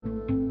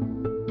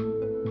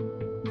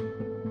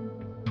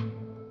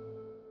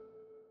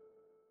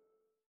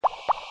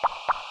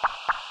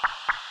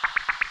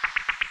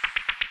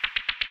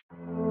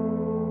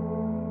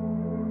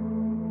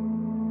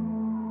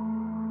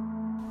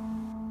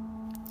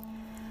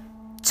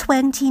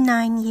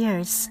29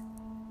 years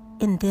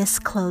in this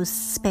closed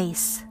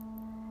space,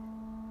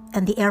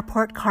 and the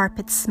airport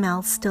carpet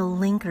smell still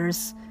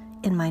lingers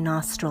in my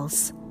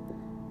nostrils,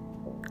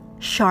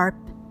 sharp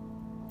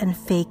and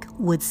fake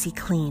woodsy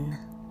clean.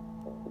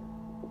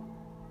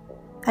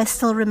 I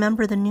still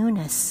remember the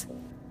newness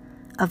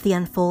of the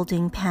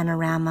unfolding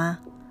panorama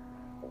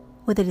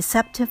with a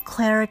deceptive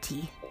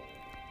clarity.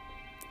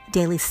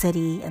 Daly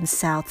City and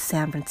South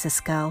San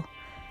Francisco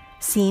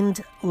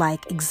seemed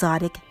like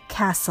exotic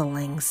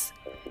castlelings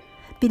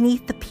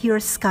beneath the pure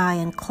sky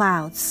and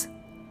clouds.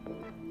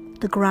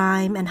 The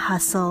grime and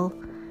hustle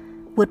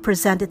would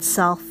present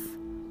itself.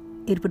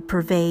 It would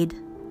pervade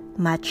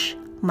much,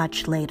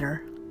 much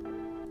later.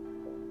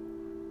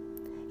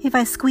 If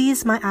I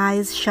squeeze my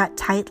eyes shut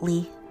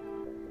tightly,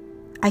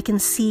 I can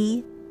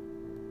see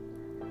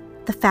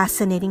the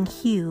fascinating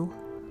hue,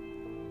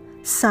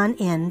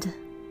 sun-end,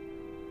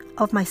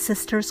 of my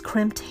sister's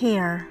crimped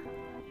hair,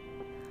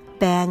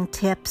 bang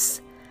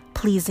tips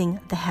pleasing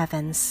the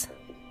heavens.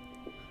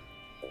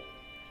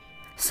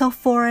 So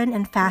foreign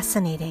and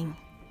fascinating.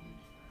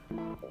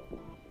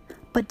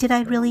 But did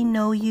I really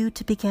know you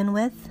to begin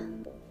with?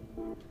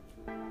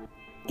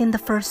 In the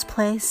first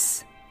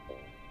place,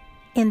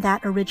 in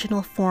that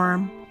original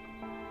form,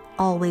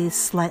 always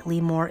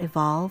slightly more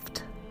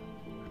evolved?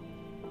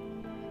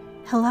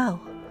 Hello.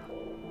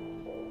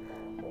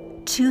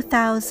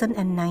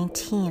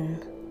 2019,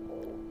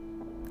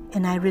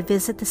 and I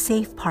revisit the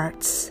safe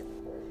parts,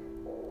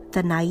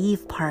 the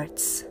naive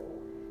parts,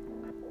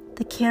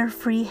 the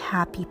carefree,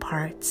 happy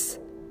parts,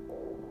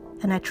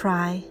 and I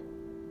try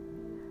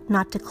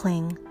not to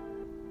cling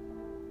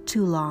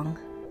too long.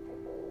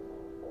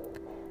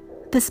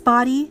 This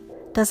body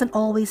doesn't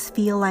always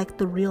feel like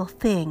the real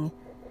thing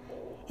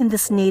in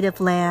this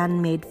native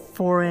land made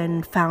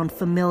foreign, found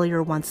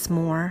familiar once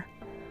more.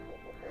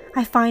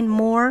 I find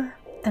more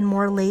and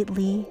more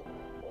lately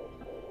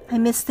I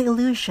miss the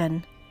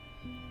illusion,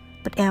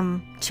 but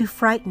am too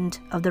frightened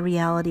of the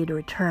reality to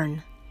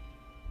return.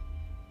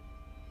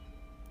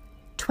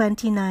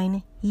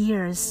 29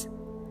 years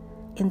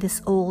in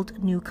this old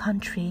new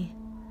country.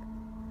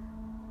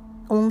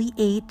 Only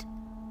 8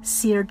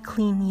 seared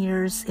clean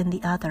years in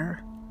the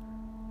other.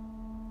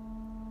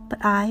 But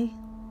I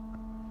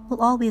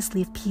will always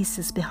leave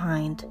pieces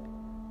behind,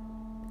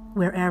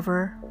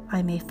 wherever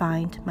I may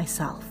find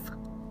myself.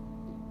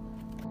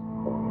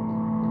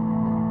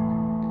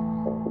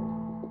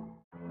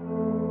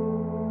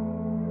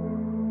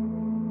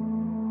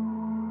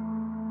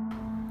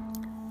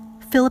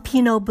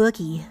 Filipino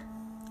Boogie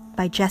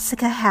by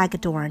Jessica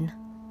Hagedorn.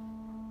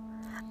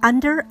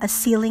 Under a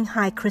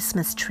ceiling-high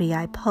Christmas tree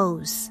I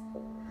pose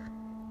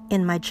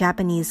in my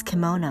Japanese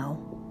kimono.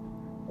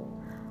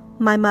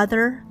 My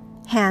mother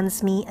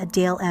hands me a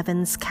Dale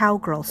Evans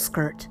cowgirl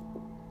skirt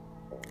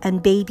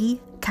and baby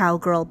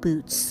cowgirl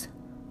boots.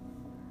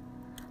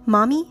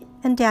 Mommy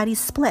and Daddy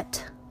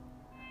split.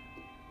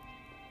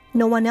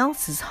 No one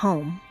else is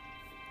home.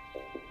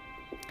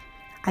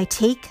 I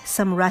take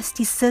some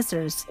rusty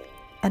scissors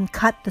and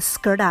cut the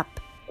skirt up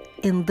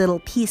in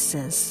little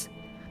pieces.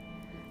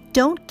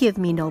 Don't give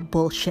me no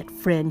bullshit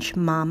fringe,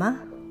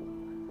 Mama.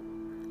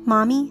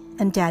 Mommy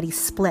and Daddy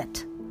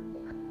split.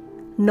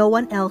 No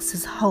one else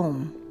is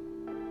home.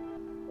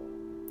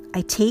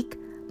 I take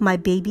my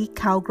baby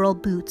cowgirl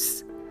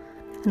boots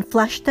and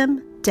flush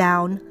them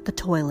down the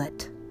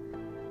toilet.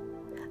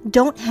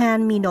 Don't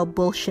hand me no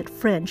bullshit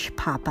fringe,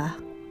 Papa.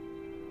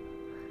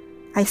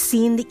 I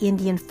seen the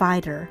Indian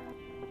fighter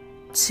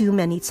too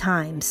many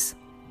times.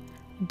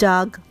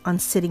 Doug on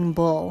Sitting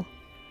Bull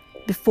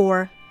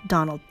before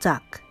Donald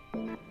Duck.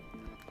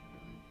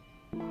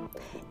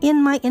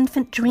 In my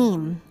infant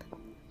dream,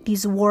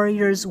 these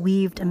warriors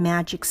weaved a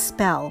magic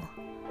spell,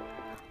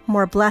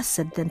 more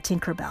blessed than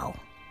Tinkerbell.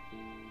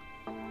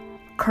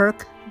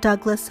 Kirk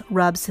Douglas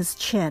rubs his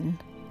chin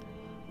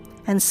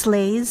and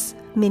slays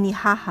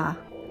Minnehaha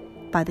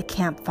by the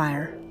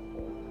campfire.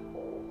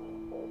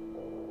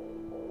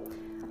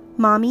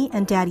 Mommy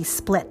and Daddy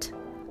split.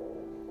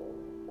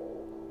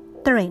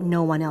 There ain't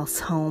no one else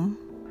home.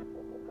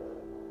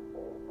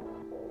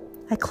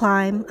 I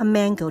climb a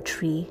mango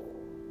tree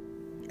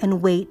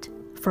and wait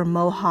for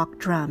Mohawk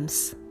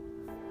drums.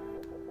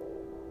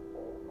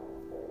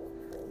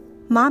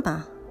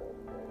 Mama,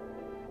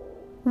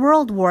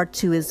 World War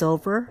II is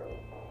over.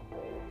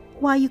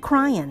 Why you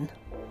crying?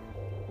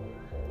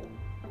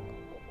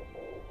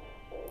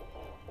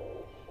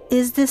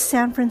 Is this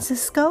San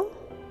Francisco?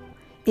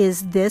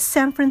 Is this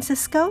San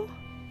Francisco?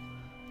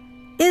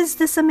 Is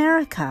this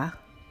America?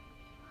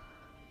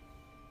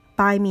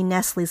 Buy me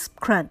Nestle's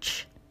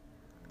Crunch.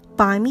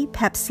 Buy me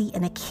Pepsi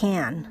in a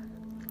can.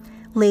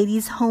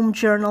 Ladies' Home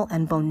Journal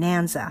and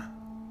Bonanza.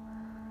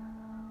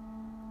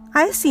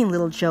 I seen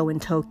Little Joe in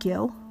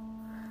Tokyo.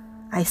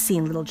 I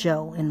seen Little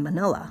Joe in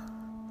Manila.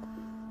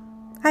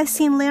 I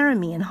seen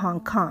Laramie in Hong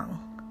Kong.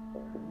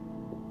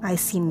 I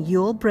seen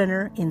Yul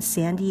Brynner in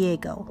San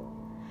Diego,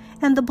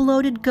 and the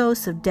bloated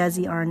ghost of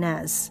Desi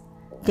Arnaz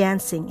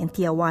dancing in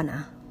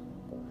Tijuana.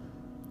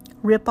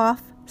 Rip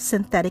off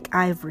synthetic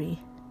ivory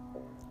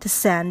to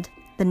send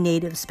the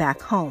natives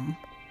back home.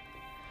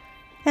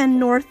 And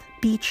North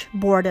Beach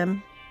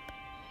boredom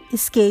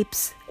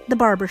escapes the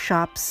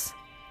barbershops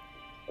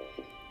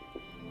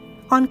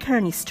on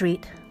Kearny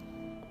Street,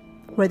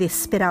 where they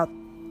spit out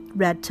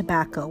red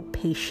tobacco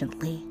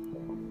patiently,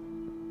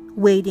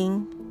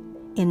 waiting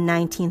in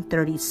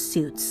 1930s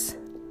suits.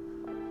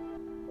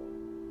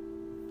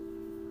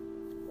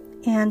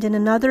 And in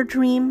another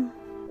dream,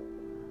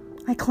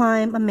 I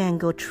climb a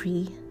mango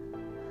tree,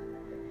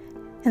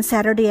 and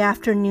Saturday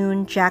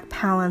afternoon, Jack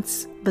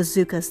Palance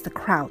bazookas the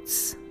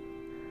Krauts,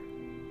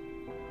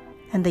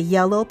 and the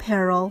Yellow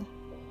Peril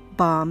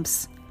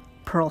bombs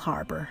Pearl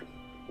Harbor.